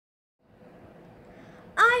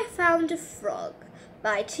Found a Frog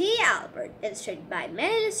by T. Albert, illustrated by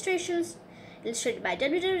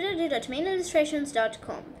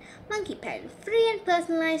www.mainillustrations.com. Monkey Pen, free and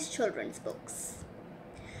personalized children's books.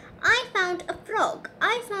 I Found a Frog.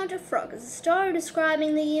 I Found a Frog is a story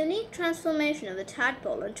describing the unique transformation of a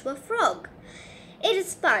tadpole into a frog. It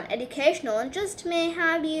is fun, educational, and just may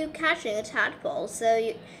have you catching a tadpole so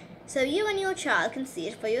you and your child can see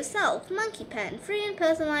it for yourself. Monkey Pen, free and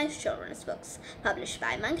personalized children's books, published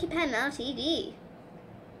by Monkey Pen Ltd.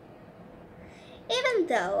 Even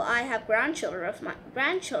though I have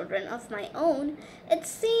grandchildren of my own, it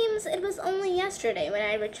seems it was only yesterday when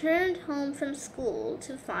I returned home from school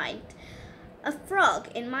to find a frog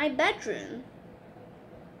in my bedroom.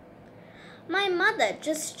 My mother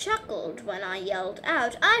just chuckled when I yelled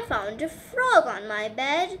out, "I found a frog on my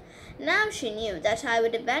bed." Now she knew that I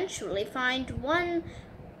would eventually find one,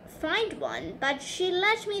 but she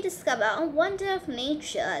let me discover a wonder of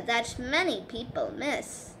nature that many people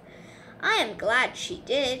miss. I am glad she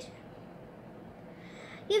did.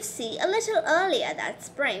 You see, a little earlier that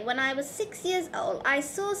spring, when I was 6 years old, I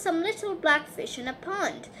saw some little blackfish in a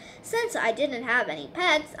pond. Since I didn't have any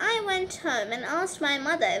pets, I went home and asked my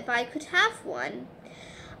mother if I could have one.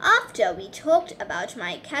 After we talked about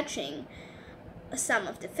my catching some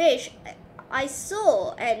of the fish I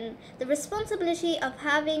saw and the responsibility of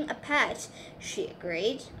having a pet, she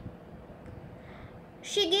agreed.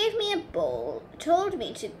 She gave me a bowl, told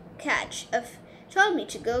me to go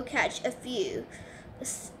catch a few,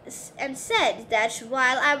 and said that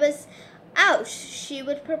while I was out, she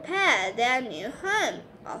would prepare their new home.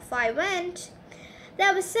 Off I went.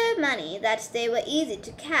 There were so many that they were easy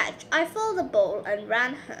to catch. I filled the bowl and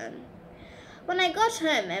ran home. When I got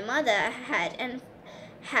home, my mother had an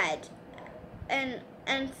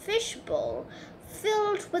fish bowl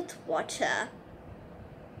filled with water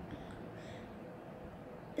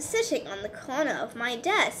sitting on the corner of my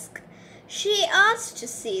desk. She asked to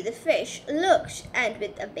see the fish, looked, and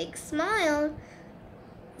with a big smile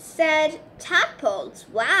said, "Tadpoles,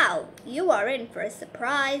 wow, you are in for a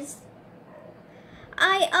surprise."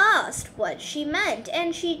 I asked what she meant,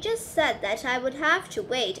 and she just said that I would have to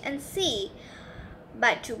wait and see,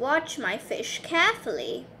 but to watch my fish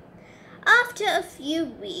carefully. After a few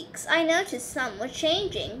weeks, I noticed some were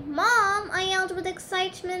changing. "Mom," I yelled with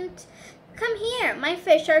excitement, "come here, my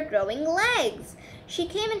fish are growing legs." She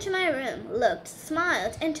came into my room, looked,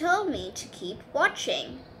 smiled, and told me to keep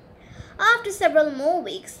watching. After several more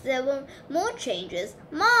weeks, there were more changes.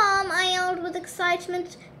 "Mom," I yelled with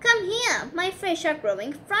excitement, "come here, my fish are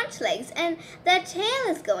growing front legs and their tail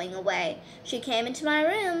is going away." She came into my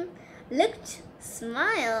room, looked,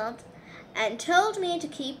 smiled, and told me to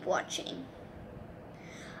keep watching.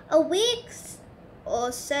 A week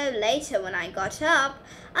or so later, when I got up,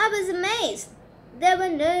 I was amazed. There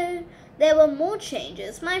were more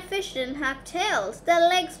changes. My fish didn't have tails. Their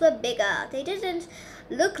legs were bigger. They didn't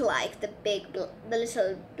look like the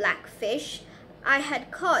little black fish I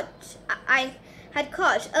had caught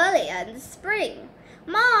earlier in the spring.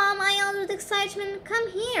 "Mom," I yelled with excitement,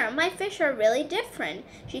 "come here, my fish are really different."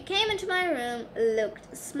 She came into my room,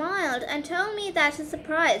 looked, smiled, and told me that the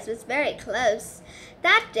surprise was very close.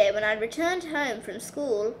 That day, when I returned home from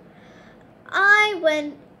school,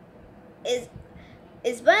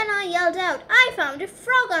 is when I yelled out, "I found a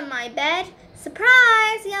frog on my bed."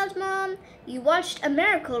 "Surprise!" yelled Mom. "You watched a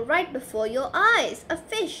miracle right before your eyes. A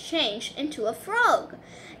fish changed into a frog.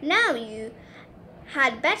 Now you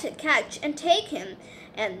had better catch and take him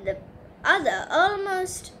and the other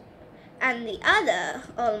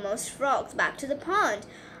almost frogs back to the pond.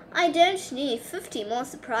 I don't need 50 more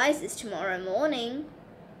surprises tomorrow morning."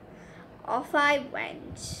 Off I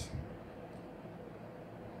went.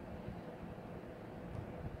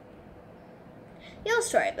 Your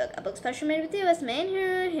Storybook, a book special made with you as main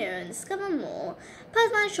hero and heroine. Discover more.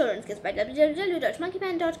 Personalized children's gifts by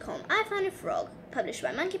www.monkeypen.com. I Found a Frog, published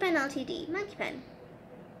by Monkey Pen Ltd. Monkey Pen.